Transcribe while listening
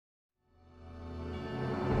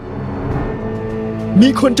มี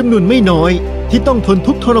คนจำนวนไม่น้อยที่ต้องทน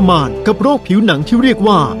ทุกข์ทรมานกับโรคผิวหนังที่เรียก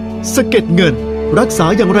ว่าสะเก็ดเงินรักษา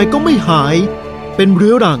อย่างไรก็ไม่หายเป็นเ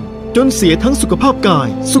รื้อรังจนเสียทั้งสุขภาพกาย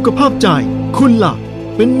สุขภาพใจคุณล่ะ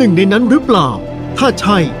เป็นหนึ่งในนั้นหรือเปล่าถ้าใ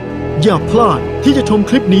ช่อย่าพลาดที่จะชม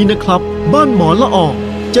คลิปนี้นะครับบ้านหมอละออง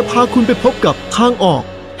จะพาคุณไปพบกับทางออก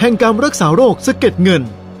แห่งการรักษาโรคสะเก็ดเงิน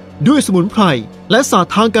ด้วยสมุนไพรและศาสต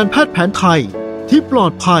ร์ทางการแพทย์แผนไทยที่ปลอ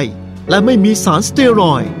ดภัยและไม่มีสารสเตียร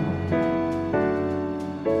อยด์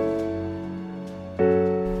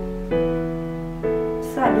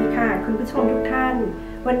สวัสดีค่ะคุณผู้ชมทุกท่าน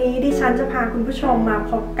วันนี้ดิฉันจะพาคุณผู้ชมมา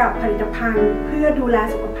พบกับผลิตภัณฑ์เพื่อดูแล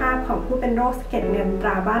สุขภาพของผู้เป็นโรคสะเก็ดเงินตร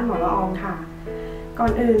าบ้านหมอละอองค่ะก่อ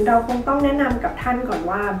นอื่นเราคงต้องแนะนำกับท่านก่อน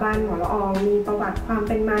ว่าบ้านหมอละอองมีประวัติความเ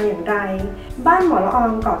ป็นมาอย่างไรบ้านหมอละออ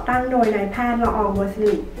งก่อตั้งโดยนายแพทย์ละอองบัวสิ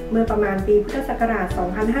ริเมื่อประมาณปีพุทธศักราช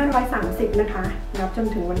 2530 นะคะนับจน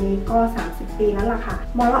ถึงวันนี้ก็ 30 ปีแล้วล่ะค่ะ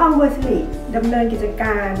หมอละอองบัวสิริดำเนินกิจก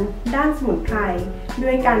ารด้านสมุนไพรด้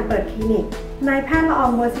วยการเปิดคลินิกนายแพทย์ละออ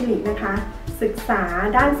งบัวสิรินะคะศึกษา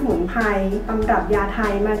ด้านสมุนไพรตำรับยาไท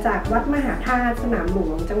ยมาจากวัดมหาธาตุสนามหล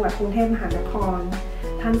วงจังหวัดกรุงเทพมหานคร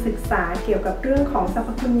ท่านศึกษาเกี่ยวกับเรื่องของสรรพ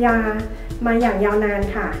คุณยามาอย่างยาวนาน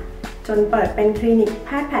ค่ะจนเปิดเป็นคลินิกแพ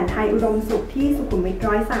ทย์แผนไทยอุดมสุขที่สุขุมวิท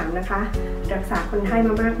 103 นะคะรักษาคนไข้ม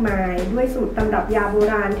ามากมายด้วยสูตรตำรับยาโบ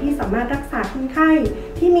ราณที่สามารถรักษาคนไข้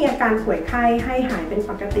ที่มีอาการป่วยไข้ให้หายเป็น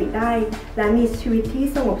ปกติได้และมีชีวิตที่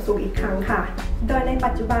สงบสุขอีกครั้งค่ะโดยใน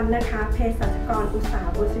ปัจจุบันนะคะเภสัชกรอุตสาห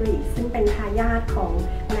บัวสิริซึ่งเป็นทายาทของ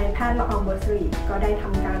นายแพทย์ละอองบัวสิริก็ได้ท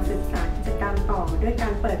ำการศึกษากิจการต่อด้วยกา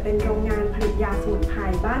รเปิดเป็นโรงงานผลิตยาสมุนไพร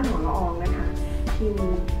บ้านหมอละอองนะคะที่มี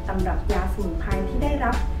ตำรับยาสมุนไพรที่ได้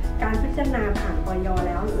รับการพิจารณาผ่านอย.แ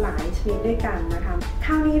ล้วหลายชนิดด้วยกันนะคะค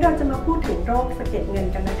ราวนี้เราจะมาพูดถึงโรคสะเก็ดเงิน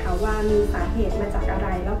กันนะคะว่ามีสาเหตุมาจากอะไร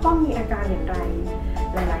แล้วก็มีอาการอย่างไร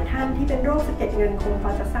หลายๆท่านที่เป็นโรคสะเก็ดเงินคงพ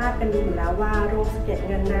อจะทราบกันดีอยู่แล้วว่าโรคสะเก็ด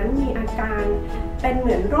เงินนั้นมีอาการเป็นเห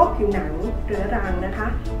มือนโรคผิวหนังเรื้อรังนะคะ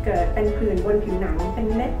เกิดเป็นผื่นบนผิวหนังเป็น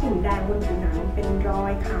เม็ดตุ่มแดงบนผิวหนังเป็นรอ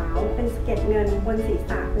ยขาวเป็นสะเก็ดเงินบนศีร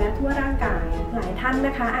ษะและทั่วร่างกายหลายท่านน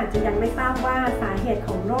ะคะอาจจะยังไม่ทราบว่าสาเหตุข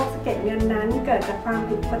องโรคสะเก็ดเงินนั้นเกิดจากความ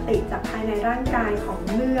ผิดปกติจากภายในร่างกายของ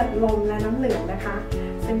เลือดลมและน้ำเหลืองนะคะ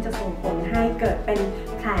ซึ่งจะส่งผลให้เกิดเป็น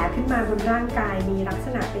แผลขึ้นมาบนร่างกายมีลักษ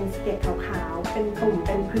ณะเป็นสะเก็ดขาวๆเป็นตุ่มเ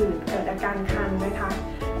ป็นผื่นเกิดอาการคันนะคะ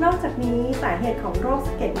นอกจากนี้สาเหตุของโรคส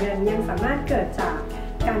ะเก็ดเงินยังสามารถเกิดจาก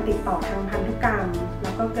การติดต่อทางพันธุกรรมแ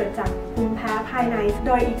ล้วก็เกิดจากภูมิแพ้ภายในโ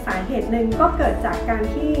ดยอีกสาเหตุหนึ่งก็เกิดจากการ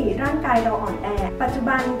ที่ร่างกายเราอ่อนแอปัจจุ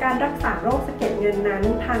บันการรักษาโรคสะเก็ดเงินนั้น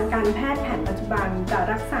ทางการแพทย์แผนปัจจุบันจะ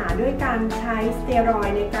รักษาด้วยการใช้สเตียรอย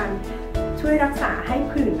ด์ในการช่วยรักษาให้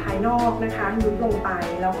ผื่นภายนอกนะคะยุบลงไป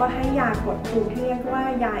แล้วก็ให้ยากดภูมิที่เรียกว่า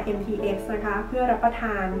ยา MTX นะคะเพื่อรับประท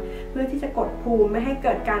านเพื่อที่จะกดภูมิไม่ให้เ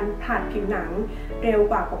กิดการผลัดผิวหนังเร็ว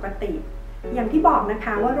กว่าปกติอย่างที่บอกนะค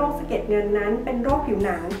ะว่าโรคสะเก็ดเงินนั้นเป็นโรคผิวห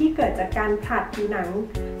นังที่เกิดจากการผลัดผิวหนัง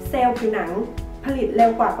เซลล์ผิวหนังผลิตเร็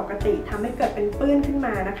วกว่าปกติทำให้เกิดเป็นปื้นขึ้นม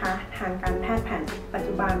านะคะทางการแพทย์แผนปัจ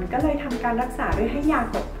จุบันก็เลยทำการรักษาด้วยให้ยา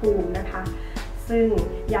กดภูมินะคะซึ่ง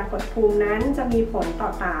ยากดภูมินั้นจะมีผลต่อ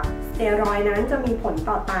ตับสเตียรอยด์นั้นจะมีผล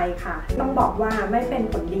ต่อไตค่ะต้องบอกว่าไม่เป็น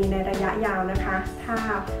ผลดีในระยะยาวนะคะถ้า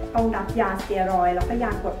ต้องรับยาสเตียรอยด์แล้วก็ย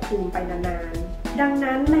ากดภูมิไปนานๆดัง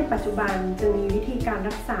นั้นในปัจจุบันจึงมีวิธีการ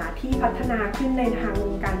รักษาที่พัฒนาขึ้นในทางว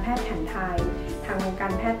งการแพทย์แผนไทยทางวงกา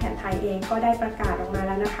รแพทย์แผนไทยเองก็ได้ประกาศออกมาแ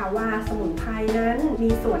ล้วนะคะว่าสมุนไพรนั้นมี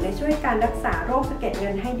ส่วนในช่วยการรักษาโรคสะเก็ดเงิ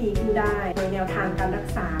นให้ดีขึ้นได้โดยแนวทางการรัก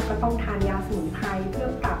ษาก็ต้องทานยาสมุนไพรเพื่อ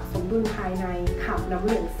ปรับสมดุลภายในขับน้ำเห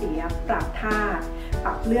ลืองเสียปรับธาตุป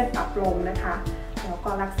รับเลือดปรับลมนะคะแล้ว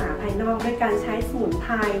ก็รักษาภายนอกด้วยการใช้สมุนไพ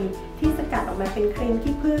รที่สกัดออกมาเป็นครีม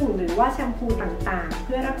ขี้ผึ้งหรือว่าแชมพูต่างๆเ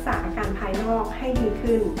พื่อรักษาอาการภายนอกให้ดี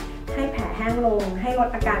ขึ้นให้แผลแห้งลงให้ลด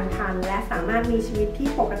อาการคันและสามารถมีชีวิตที่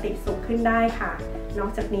ปกติสุขขึ้นได้ค่ะนอ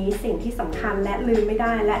กจากนี้สิ่งที่สำคัญและลืมไม่ไ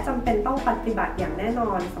ด้และจำเป็นต้องปฏิบัติอย่างแน่น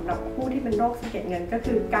อนสำหรับผู้ที่เป็นโรคสะเก็ดเงินก็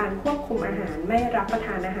คือการควบคุมอาหารไม่รับประท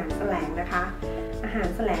านอาหารแสลงนะคะอาหาร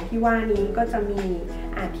แสลงที่ว่านี้ก็จะมี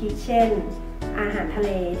อาทิเช่นอาหารทะเล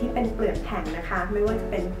ที่เป็นเปลือกแข็งนะคะไม่ว่าจะ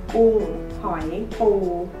เป็นกุ้งหอยปู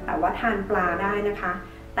แต่ว่าทานปลาได้นะคะ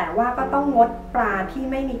แต่ว่าก็ต้องงดปลาที่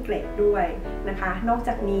ไม่มีเกล็ดด้วยนะคะนอกจ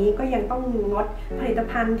ากนี้ก็ยังต้องงดผลิต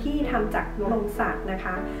ภัณฑ์ที่ทำจากนมสัตว์นะค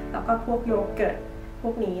ะแล้วก็พวกโยเกิร์ตพ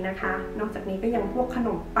วกนี้นะคะนอกจากนี้ก็ยังพวกขน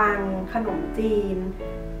มปังขนมจีน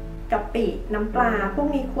กะปิน้ำปลาพวก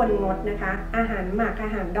นี้ควรงดนะคะอาหารหมักอา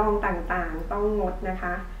หารดองต่างๆต้องงดนะค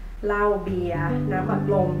ะเหล้าเบียร์น้ำอัด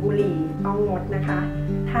ลมบุหรี่ต้องงดนะคะ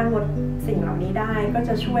ถ้างดสิ่งเหล่านี้ได้ก็จ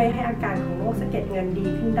ะช่วยให้อาการของโรคสะเก็ดเงินดี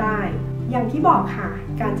ขึ้นได้อย่างที่บอกค่ะ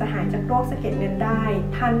การจะหายจากโรคสะเก็ดเงินได้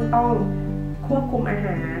ท่านต้องค ควบคุมอาห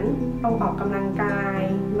ารต้องออกกำลังกาย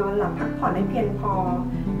นอนหลับพักผ่อนให้เพียงพอ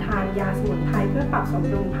ทานยาสมุนไพรเพื่อปรับสม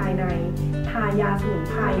ดุลภายในทายาสมุน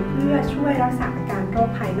ไพรเพื่อช่วยรักษาอาการโรค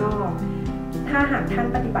ภายนอกถ้าหากท่าน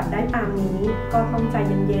ปฏิบัติได้ตามนี้ก็ต้องใจ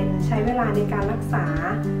เย็นๆใช้เวลาในการรักษา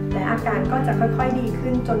และอาการก็จะค่อยๆดี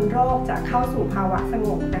ขึ้นจนโรคจะเข้าสู่ภาวะสง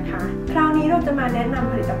บนะคะคราวนี้เราจะมาแนะน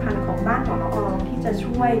ำผลิตภัณฑ์ของบ้านหมอละอองที่จะ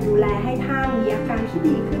ช่วยดูแลให้ท่านมีอาการที่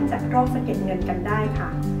ดีขึ้นจากโรคสะเก็ดเงินกันได้ค่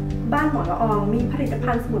ะบ้านหมอละอองมีผลิต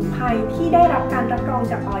ภัณฑ์สมุนไพรที่ได้รับการรับรอง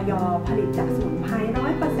จากอย.ผลิตจากสมุนไพร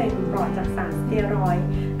 100% ปลอดจากสารสเตียรอยด์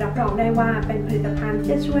รับรองได้ว่าเป็นผลิตภัณฑ์ที่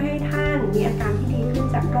จะช่วยให้ท่านมีอาการที่ดีขึ้น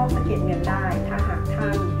จากโรคสะเก็ดเงินได้ถ้าหากท่า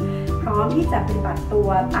นพร้อมที่จะปฏิบัติตัว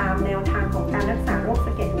ตามแนวทางของการรักษาโรคส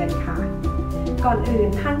ะเก็ดเงินค่ะก่อนอื่น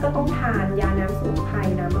ท่านก็ต้องทานยาน้ำสมุนไพร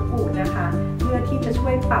น้ำมะกรูดนะคะเพื่อที่จะช่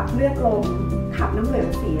วยปรับเลือดลมขับน้ำเหลือง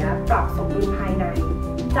เสียปรับสมดุลภายใน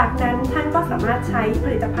จากนั้นท่านก็สามารถใช้ผ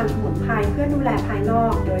ลิตภัณฑ์สมุนไพรเพื่อดูแลภายนอ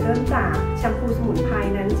กโดยเริ่มจากแชมพูสมุนไพร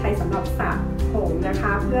นั้นใช้สำหรับสระผมนะค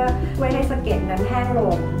ะเพื่อช่วยให้สะเก็ดนั้นแห้งล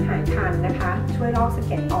งหายคันนะคะช่วยลอกสะเ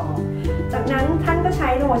ก็ดออกจากนั้นท่านก็ใช้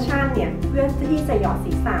โลชั่นเนี่ยเพื่อที่จะหยอด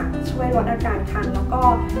ศีรษะช่วยลดอาการคันแล้วก็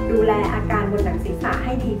ดูแลอาการบนหนังศีรษะใ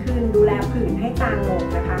ห้ดีขึ้นดูแลผื่นให้จางลง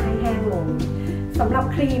นะคะให้แห้งลงสำหรับ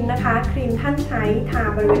ครีมนะคะครีมท่านใช้ทา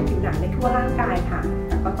บริเวณผิวหนังในทั่วร่างกายค่ะแ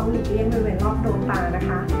ต่ก็ต้องหลีกเลี่ยงบริเวณรอบดวงตานะค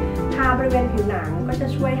ะทาบริเวณผิวหนังก็จะ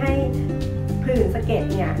ช่วยให้ผื่นสะเก็ด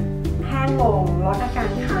เนี่ยแห้งลงลดอากา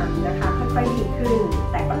รคันนะคะค่อยๆดีขึ้น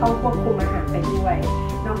แต่ก็ต้องควบคุมอาหารไปด้วย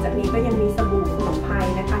นอกจากนี้ก็ยังมีสบู่สมุนไพร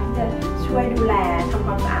นะคะที่จะช่วยดูแลทำค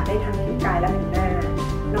วามสะอาดได้ทั้งผิวกายและผิวหน้า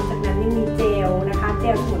นอกจากนั้นยังมีเจลนะคะเจ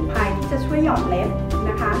ลสมุนไพรที่จะช่วยหยอดเล็บ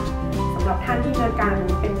นะคะสำหรับท่านที่มีอาการ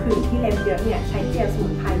เป็นผื่นที่เล็บเยอะเนี่ยใช้เจลสมุ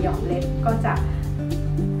นไพรหยอดเล็บก็จะ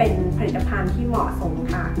เป็นผลิตภัณฑ์ที่เหมาะสม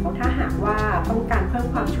ค่ะเพราะถ้าหากว่าต้องการเพิ่ม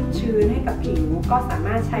ความชุ่มชื้นให้กับผิวก็สาม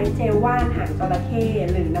ารถใช้เจลว่านหางจระเข้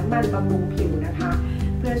หรือน้ำมันบำรุงผิวนะคะ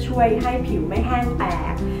เพื่อช่วยให้ผิวไม่แห้งแต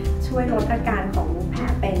กช่วยลดอาการของแผล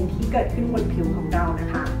เป็นที่เกิดขึ้นบนผิวของเรานะ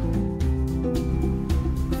คะ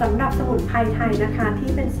สำหรับสมุนไพรไทยนะคะ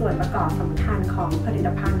ที่เป็นส่วนประกอบสำคัญของผลิต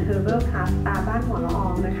ภัณฑ์ Herbal Plus ตาบ้านหมอละออ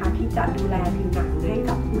งนะคะที่จะดูแลผิวหนังให้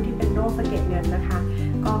กับผู้ที่เป็นโรคสะเก็ดเงินนะคะ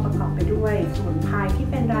ก็ประกอบไปด้วยสมุนไพรที่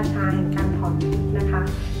เป็นราชาแห่งการถอนพิษนะคะ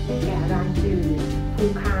ได้แก่รางจืดภู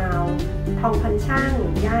คาวทองพันช่าง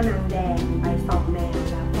ย่านางแดงใบซองแดง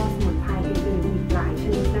แล้วก็สมุนไพรอื่นๆอีกหลายช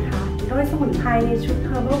นิดนะคะโดยสมุนไพรในชุด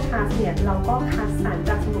Herbal Plus เนี่ยเราก็คัดสรร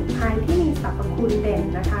จากสมุนไพรที่มีสรรพคุณเด่น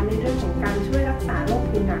นะคะในเรื่องของการช่วยรักษาโรค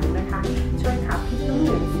ผิวหนังนะคะช่วยขับพิษน้ำเห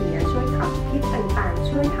ลืองเสียช่วยขับพิษต่างๆ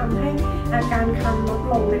ช่วยทำให้อาการคันลด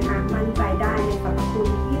ลงนะคะมั่นใจได้ในสรรพคุณ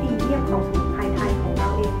ที่ดีเยี่ยมของสมุนไพรไทยของเรา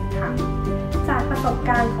เองค่ะจากประสบ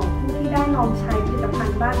การณ์ของผู้ที่ได้ลองใช้ผลิตภัณ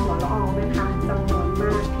ฑ์บ้านหมอละอองนะคะจำนวนม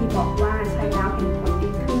ากที่บอกว่าใช้แล้วเห็นผลดี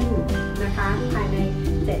ขึ้นนะคะภายใน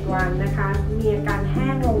7 วันนะคะมีอาการแห้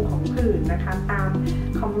งลงของผื่นนะคะตาม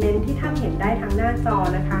คอมเมนต์ที่ท่านเห็นได้ทางหน้าจอ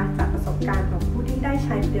นะคะจากประสบการณ์ของผู้ที่ได้ใ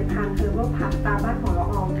ช้ผลิตภัณฑ์ Herbal Plus ตาบ้านหมอละ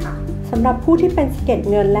อองค่ะสำหรับผู้ที่เป็นสะเก็ด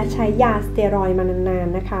เงินและใช้ยาสเตียรอยด์มานาน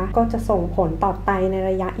ๆนะคะก็จะส่งผลต่อไตใน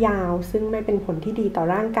ระยะยาวซึ่งไม่เป็นผลที่ดีต่อ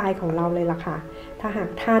ร่างกายของเราเลยล่ะค่ะถ้าหาก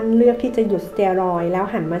ท่านเลือกที่จะหยุดสเตียรอยด์แล้ว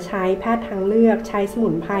หันมาใช้แพทย์ทางเลือกใช้สมุ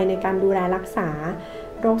นไพรในการดูแลรักษา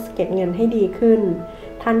โรคสะเก็ดเงินให้ดีขึ้น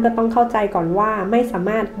ท่านก็ต้องเข้าใจก่อนว่าไม่สา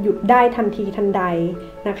มารถหยุดได้ทันทีทันใด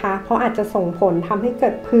นะคะเพราะอาจจะส่งผลทำให้เกิ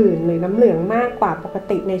ดผื่นหรือน้ำเหลืองมากกว่าปก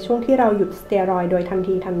ติในช่วงที่เราหยุดสเตียรอยด์โดยทัน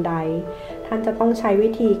ทีทันใดท่านจะต้องใช้วิ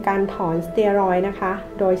ธีการถอนสเตียรอยด์นะคะ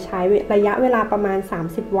โดยใช้ระยะเวลาประมาณ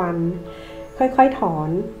30 วันค่อยๆถอน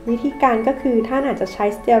วิธีการก็คือท่านอาจจะใช้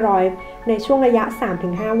สเตียรอยด์ในช่วงระยะ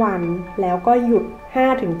 3-5 วันแล้วก็หยุด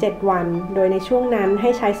 5-7 วันโดยในช่วงนั้นให้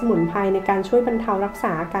ใช้สมุนไพรในการช่วยบรรเทารักษ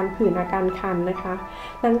าอาการผื่นอาการคันนะคะ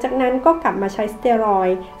หลังจากนั้นก็กลับมาใช้สเตียรอย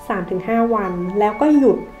ด์ 3-5 วันแล้วก็ห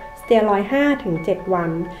ยุดสเตียรอยด์ 5-7 วัน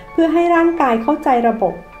เพื่อให้ร่างกายเข้าใจระบ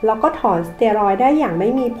บแล้วก็ถอนสเตียรอยด์ได้อย่างไม่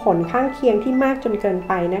มีผลข้างเคียงที่มากจนเกินไ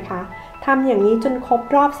ปนะคะทำอย่างนี้จนครบ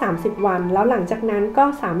รอบ30 วันแล้วหลังจากนั้นก็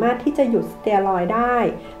สามารถที่จะหยุดสเตียรอยด์ได้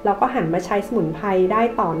แล้วก็หันมาใช้สมุนไพรได้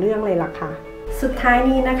ต่อเนื่องเลยล่ะค่ะสุดท้าย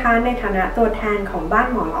นี้นะคะในฐานะตัวแทนของบ้าน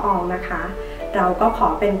หมอละอองนะคะเราก็ขอ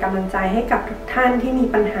เป็นกำลังใจให้กับทุกท่านที่มี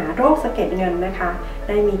ปัญหาโรคสะเก็ดเงินนะคะไ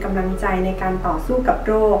ด้มีกำลังใจในการต่อสู้กับ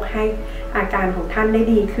โรคให้อาการของท่านได้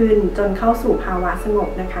ดีขึ้นจนเข้าสู่ภาวะสงบ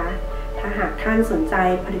นะคะถ้าหากท่านสนใจ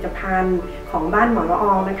ผลิตภัณฑ์ของบ้านหมอละอ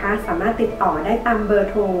องนะคะสามารถติดต่อได้ตามเบอร์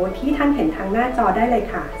โทรที่ท่านเห็นทางหน้าจอได้เลย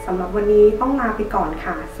ค่ะสำหรับวันนี้ต้องลาไปก่อน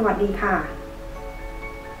ค่ะสวัสดีค่ะ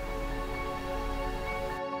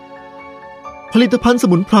ผลิตภัณฑ์ส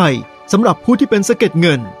มุนไพรสำหรับผู้ที่เป็นสะเก็ดเ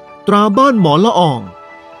งินตราบ้านหมอละออง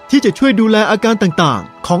ที่จะช่วยดูแลอาการต่าง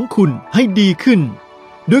ๆของคุณให้ดีขึ้น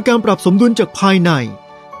ด้วยการปรับสมดุลจากภายใน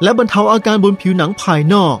และบรรเทาอาการบนผิวหนังภาย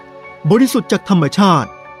นอกบริสุทธิ์จากธรรมชาติ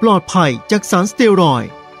ปลอดภัยจากสารสเตียรอยด์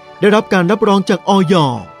ได้รับการรับรองจากอย.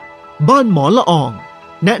บ้านหมอละออง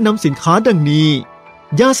แนะนำสินค้าดังนี้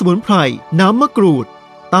ยาสมุนไพรน้ำมะกรูด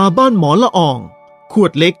ตาบ้านหมอละอองขว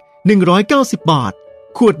ดเล็ก190 บาท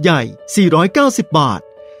ขวดใหญ่490 บาท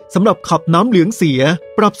สำหรับขับน้ำเหลืองเสีย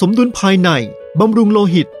ปรับสมดุลภายในบำรุงโล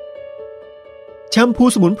หิตแชมพู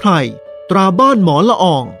สมุนไพรตราบ้านหมอละอ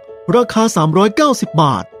องราคา390 บ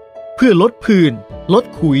าทเพื่อลดผื่นลด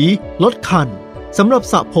ขุยลดคันสำหรับ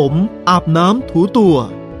สระผมอาบน้ำถูตัว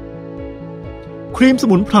ครีมส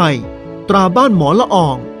มุนไพรตราบ้านหมอละออ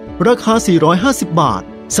งราคา450 บาท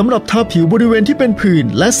สำหรับทาผิวบริเวณที่เป็นผื่น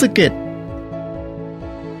และสะเก็ด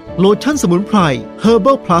โลชั่นสมุนไพร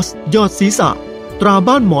Herbal Plus หยอดศีรษะตรา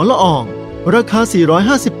บ้านหมอละอองราคา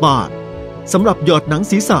450 บาทสำหรับหยอดหนัง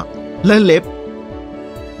ศีรษะและเล็บ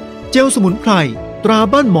เจลสมุนไพรตรา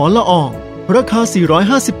บ้านหมอละอองราคา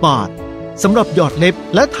450 บาทสำหรับหยอดเล็บ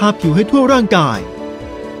และทาผิวให้ทั่วร่างกาย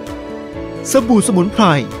สบู่สมุนไพร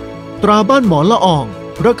ตราบ้านหมอละออง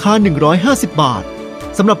ราคา150 บาท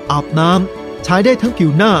สำหรับอาบน้ำใช้ได้ทั้งผิว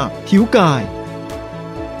หน้าผิวกาย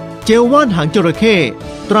เจลว่านหางจระเข้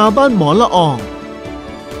ตราบ้านหมอละออง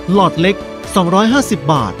หลอดเล็ก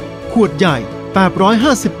250 บาทขวดใหญ่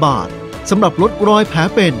850 บาทสำหรับลดรอยแผล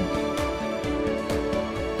เป็น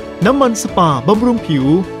น้ำมันสปาบำรุงผิว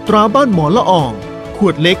ตราบ้านหมอละอองข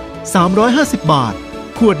วดเล็ก350 บาท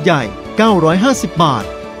ขวดใหญ่950 บาท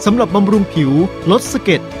สำหรับบำรุงผิวลดสะเ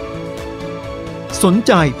ก็ดสนใ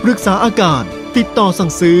จปรึกษาอาการติดต่อสั่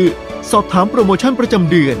งซื้อสอบถามโปรโมชั่นประจำ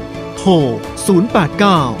เดือนโทร089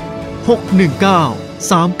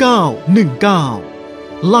 619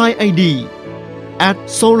 3919 Line ID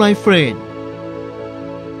 @solifriend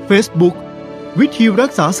Facebook วิธีรั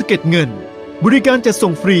กษาสะเก็ดเงินบริการจัด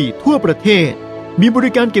ส่งฟรีทั่วประเทศมีบ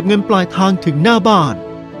ริการเก็บเงินปลายทางถึงหน้าบ้าน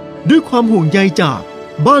ด้วยความห่วงใยจาก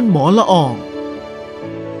บ้านหมอละออง